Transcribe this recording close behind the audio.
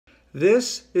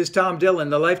This is Tom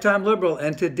Dillon, the Lifetime Liberal,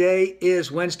 and today is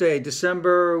Wednesday,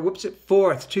 December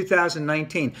 4th,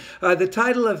 2019. The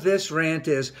title of this rant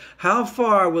is, How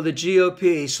Far Will the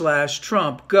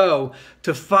GOP/Trump Go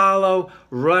to Follow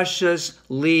Russia's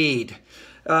Lead?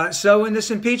 So in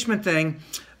this impeachment thing,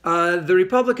 the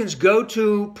Republicans'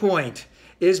 go-to point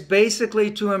is basically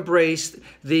to embrace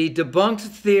the debunked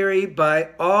theory by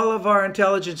all of our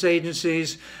intelligence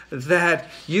agencies that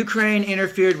Ukraine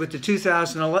interfered with the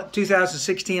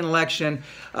 2016 election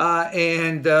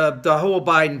and the whole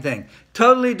Biden thing.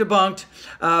 Totally debunked,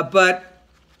 but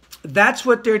that's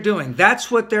what they're doing.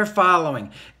 That's what they're following.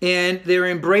 And they're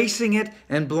embracing it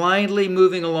and blindly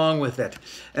moving along with it.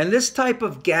 And this type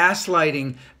of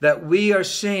gaslighting that we are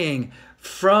seeing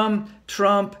from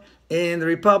Trump and the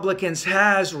Republicans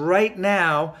has right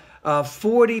now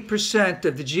 40%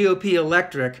 of the GOP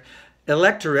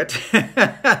electorate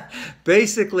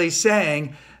basically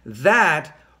saying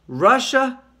that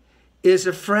Russia is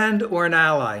a friend or an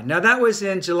ally. Now, that was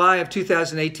in July of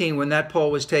 2018 when that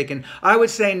poll was taken. I would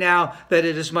say now that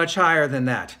it is much higher than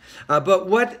that. But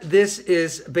what this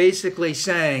is basically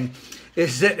saying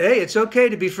is that, hey, it's okay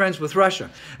to be friends with Russia.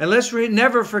 And let's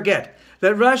never forget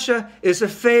that Russia is a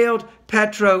failed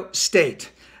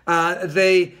petro-state.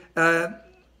 They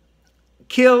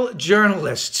kill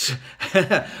journalists.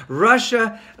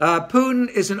 Russia, Putin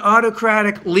is an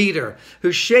autocratic leader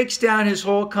who shakes down his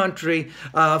whole country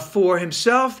for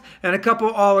himself and a couple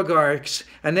oligarchs,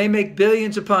 and they make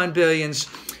billions upon billions,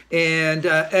 and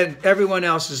everyone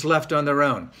else is left on their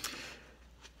own.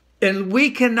 And we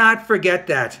cannot forget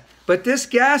that. But this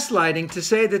gaslighting to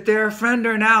say that they're a friend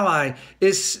or an ally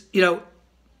is,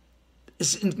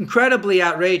 is incredibly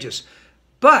outrageous.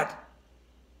 But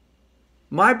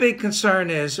my big concern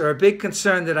is, or a big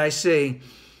concern that I see,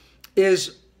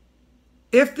 is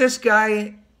if this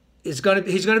guy he's going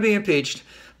to be impeached,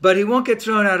 but he won't get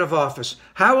thrown out of office.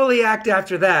 How will he act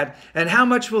after that? And how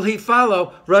much will he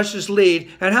follow Russia's lead?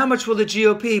 And how much will the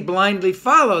GOP blindly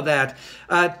follow that?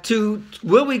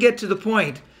 Will we get to the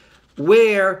point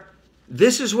where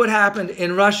this is what happened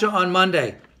in Russia on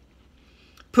Monday?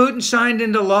 Putin signed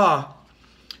into law,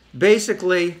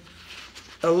 basically,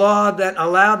 a law that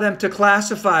allowed them to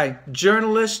classify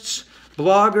journalists,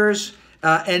 bloggers,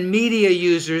 and media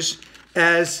users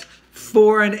as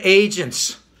foreign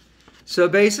agents. So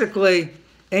basically,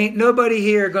 ain't nobody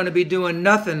here going to be doing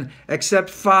nothing except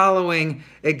following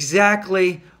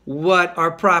exactly what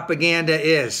our propaganda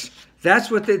is. That's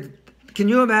what can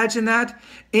you imagine that?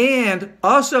 And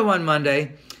also on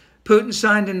Monday, Putin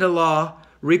signed into law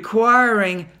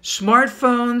requiring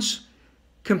smartphones,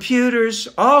 computers,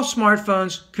 all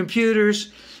smartphones,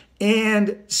 computers,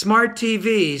 and smart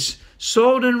TVs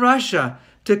sold in Russia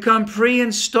to come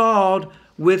pre-installed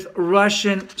with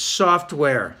Russian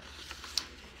software.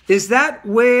 Is that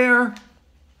where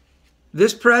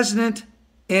this president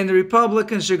and the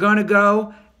Republicans are going to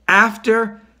go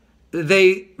after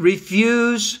they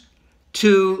refuse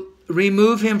to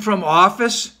remove him from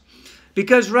office?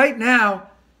 Because right now,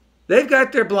 they've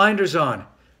got their blinders on.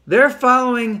 They're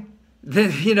following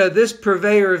this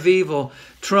purveyor of evil,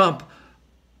 Trump,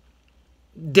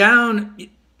 down,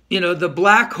 the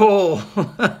black hole,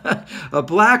 a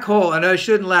black hole, and I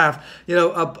shouldn't laugh,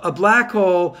 a black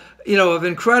hole, of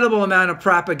incredible amount of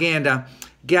propaganda,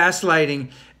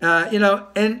 gaslighting,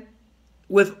 and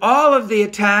with all of the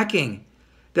attacking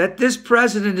that this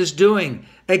president is doing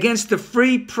against the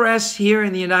free press here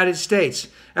in the United States,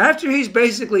 after he's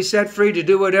basically set free to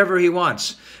do whatever he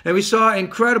wants. And we saw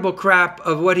incredible crap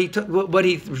of what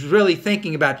he's really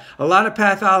thinking about. A lot of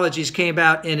pathologies came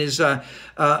out in his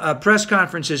press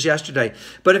conferences yesterday.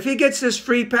 But if he gets this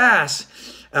free pass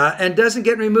and doesn't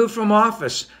get removed from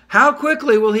office, how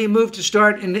quickly will he move to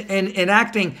start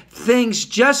enacting things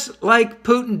just like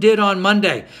Putin did on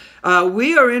Monday?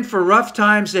 We are in for rough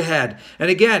times ahead. And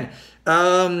again,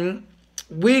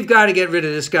 we've got to get rid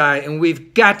of this guy, and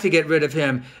we've got to get rid of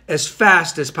him as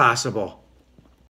fast as possible.